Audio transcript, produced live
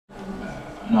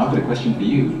Now I've got a question for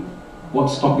you.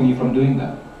 What's stopping you from doing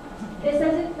that? There's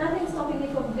nothing stopping me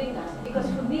from doing that, because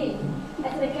for me,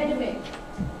 as an academic,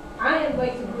 I am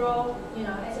going to grow,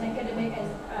 as an academic as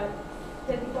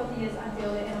 30, 40 years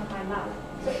until the end of my life.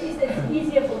 So it's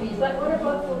easier for me. But what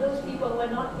about for those people who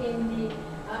are not in the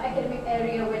academic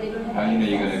area where they don't have How do you know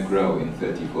you're going to grow in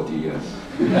 30, 40 years?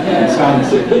 It sounds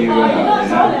as if you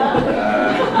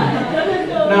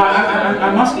No,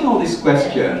 I'm asking all these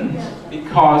questions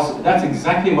because that's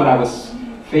exactly what I was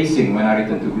facing when I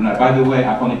returned to Brunei. By the way,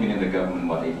 I've only been in the government,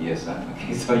 what, 8 years? Huh?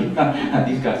 Okay, so you can't,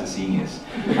 these guys are seniors.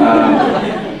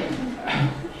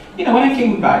 When I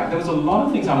came back, there was a lot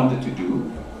of things I wanted to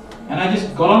do, and I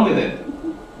just got on with it.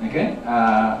 Okay?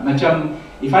 Macam,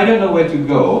 if I don't know where to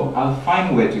go, I'll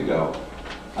find where to go.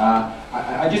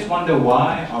 I just wonder,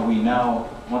 why are we now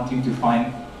wanting to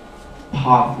find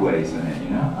pathways in it,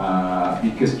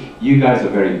 because you guys are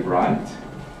very bright.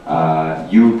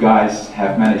 You guys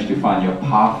have managed to find your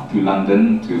path to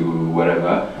London, to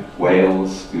wherever,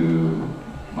 Wales, to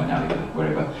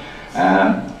wherever.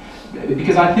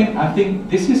 Because I think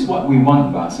this is what we want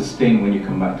about sustain when you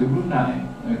come back to Brunei.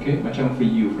 Okay, macam for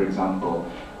you, for example,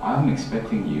 I'm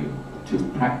expecting you to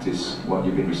practice what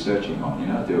you've been researching on,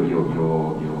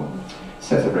 your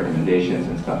sets of recommendations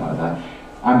and stuff like that.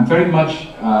 I'm very much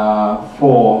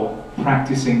for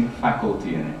practicing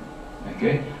faculty in it.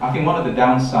 Okay, I think one of the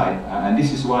downside, and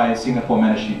this is why Singapore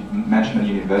Management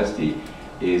University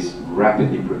is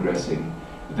rapidly progressing.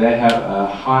 They have a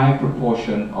high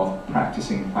proportion of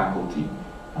practicing faculty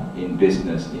in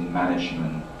business, in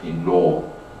management, in law.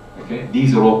 Okay,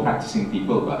 these are all practicing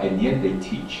people, and yet they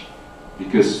teach,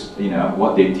 because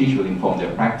what they teach will inform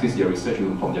their practice, their research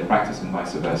will inform their practice, and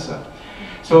vice versa.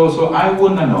 So I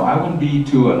wouldn't be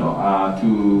too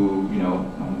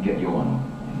get your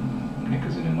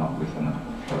knickers in a knot with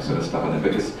that sort of stuff on it,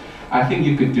 because I think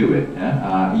you could do it.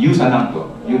 Use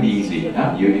Ananto, you'll be easy.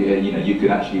 You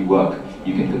could actually work.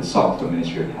 You can consult the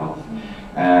Ministry of Health,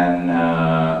 and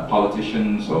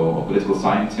politicians or political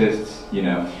scientists.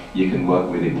 You can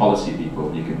work with the policy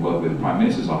people. You can work with the Prime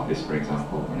Minister's office, for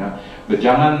example. But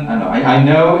jangan. I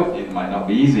know it might not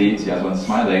be easy. See, everyone's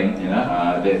smiling.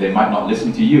 They might not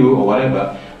listen to you or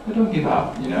whatever. But don't give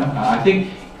up. I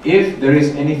think if there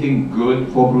is anything good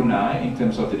for Brunei in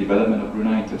terms of the development of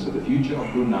Brunei, in terms of the future of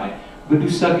Brunei,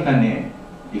 berusaha kita ni.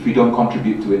 If we don't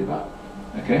contribute to it,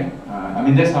 okay?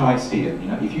 That's how I see it.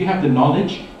 If you have the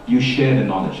knowledge, you share the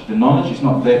knowledge. The knowledge is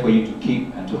not there for you to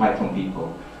keep and to hide from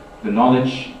people. The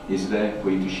knowledge is there for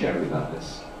you to share with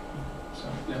others. So.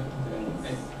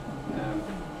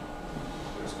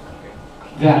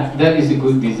 That is a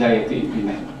good desire to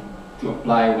implement, to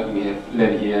apply what we have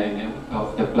learned here and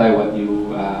apply what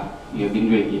you have been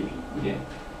doing here. Okay.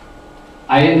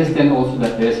 I understand also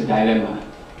that there's a dilemma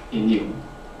in you.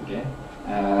 Okay.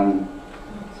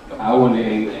 I want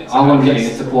to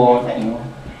get support.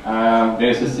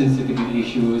 There's a sensitivity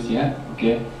issues. Yeah.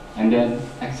 Okay. And then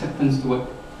acceptance to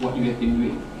what you have been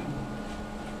doing.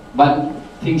 But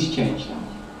things change now.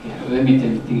 Okay. Let me tell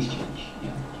you, things change.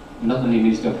 Yeah. Not only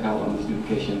Minister of Health or Minister of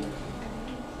Education.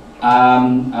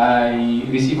 I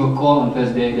received a call on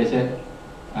Thursday. They said,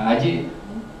 Haji,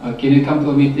 can you come to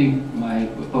a meeting? My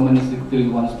permanent secretary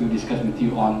wants to discuss with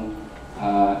you on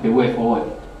the way forward.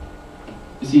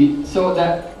 You see, so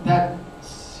that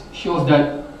shows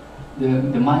that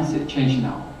the mindset changed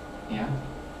now. Yeah,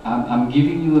 I'm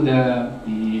giving you the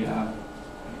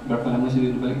berapa lama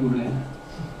sudah balik Brunei?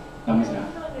 Lama sudah?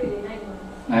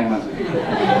 9 months.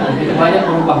 Banyak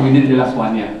berubah within the last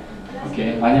 1 year.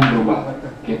 Okay, banyak berubah.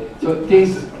 Okay, so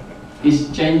things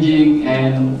is changing,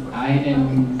 and I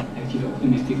am actually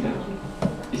optimistic that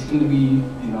it's going to be,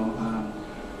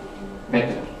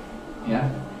 better.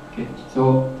 Yeah. Okay.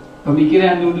 So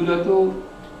pemikiran dulu tu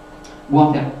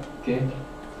buang dah. Okay.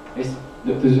 It's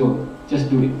Dr. Zul,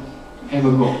 just do it. Have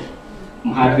a go.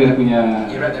 Mahathir punya.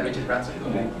 You read that Richard Branson.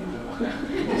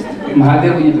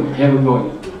 Mahathir punya tu. Have a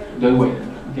go. Don't wait.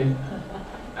 Okay.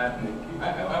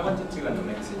 I wanted to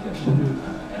make a suggestion,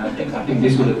 and I think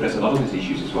this will address a lot of these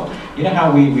issues as well. You know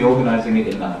how we're organising it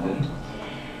in London?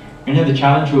 The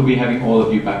challenge will be having all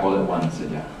of you back all at once.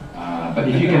 But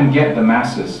if you can get the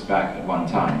masses back at one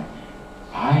time,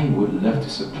 I would love to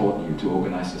support you to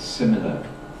organise a similar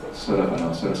sort of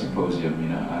symposium,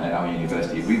 at our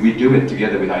university. We do it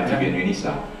together with ITB and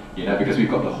UNISSA, because we've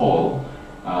got the hall.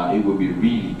 It would be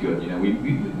really good.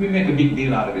 We make a big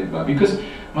deal out of it, because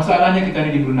masalahnya kita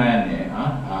ni di Bruneian ni,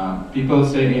 people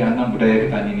say, anak budaya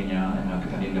kita ni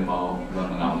kita ni mau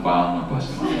mengambang apa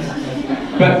semua.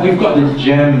 But we've got the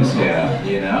gems here,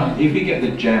 If we get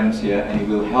the gems here, and it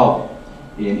will help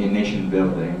in nation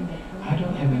building, I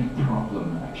don't have any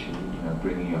problem actually,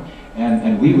 bringing you.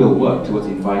 And we will work towards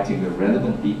inviting the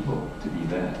relevant people to be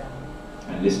there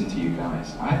and listen to you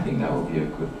guys. I think that will be a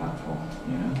good platform,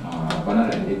 you know.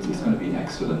 But it's going to be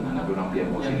excellent, and I will not be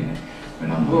watching it.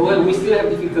 Well, we still have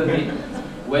difficulty.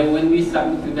 When we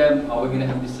submit to them, we're going to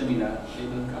have this seminar, they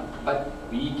don't come. But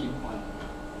we keep on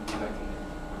inviting them.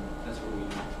 That's what we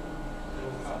do.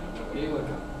 Okay,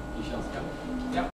 welcome. You shall come.